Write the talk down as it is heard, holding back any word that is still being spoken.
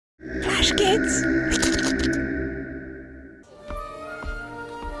Splash Kids!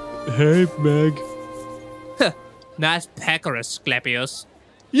 Hey, Meg. Nice pecker, Asceplius.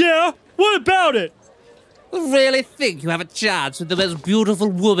 Yeah? What about it? You really think you have a chance with the most beautiful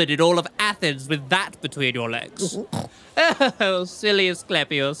woman in all of Athens with that between your legs? Oh, silly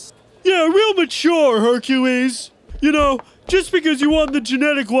Asceplius. Yeah, real mature, Hercules. You know, just because you won the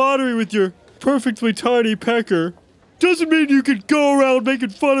genetic lottery with your perfectly tiny pecker doesn't mean you can go around making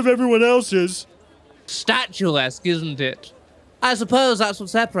fun of everyone else's. Statuesque, isn't it? I suppose that's what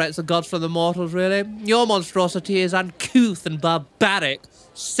separates the gods from the mortals, really. Your monstrosity is uncouth and barbaric,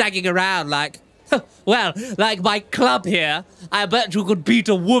 sagging around like... well, like my club here. I bet you could beat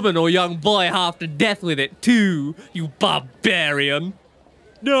a woman or young boy half to death with it, too, you barbarian.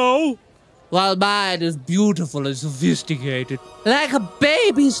 No. While mine is beautiful and sophisticated, like a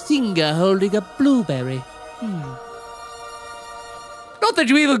baby's finger holding a blueberry. Not that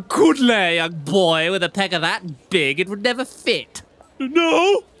you even could lay, young boy, with a pecker that big. It would never fit.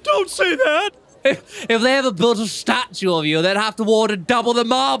 No, don't say that. If they ever built a statue of you, they'd have to order double the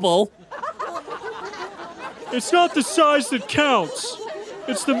marble. It's not the size that counts.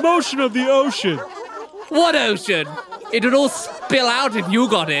 It's the motion of the ocean. What ocean? It would all spill out if you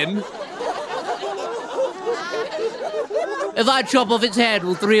got in. If I chop off its head,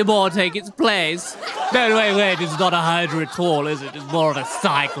 will 3 more take its place? No, wait, it's not a hydra at all, is it? It's more of a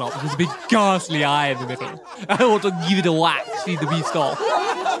cyclops with a big ghastly eye in the middle. I want to give it a whack, see the beast off.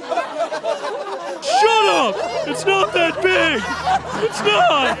 Shut up! It's not that big! It's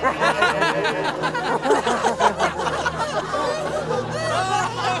not!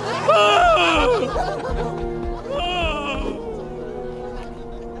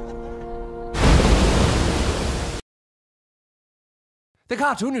 The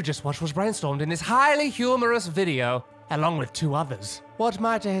cartoon you just watched was brainstormed in this highly humorous video, along with 2 others. What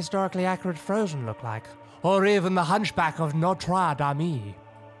might a historically accurate Frozen look like? Or even the Hunchback of Notre Dame?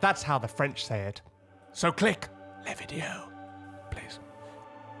 That's how the French say it. So click le video.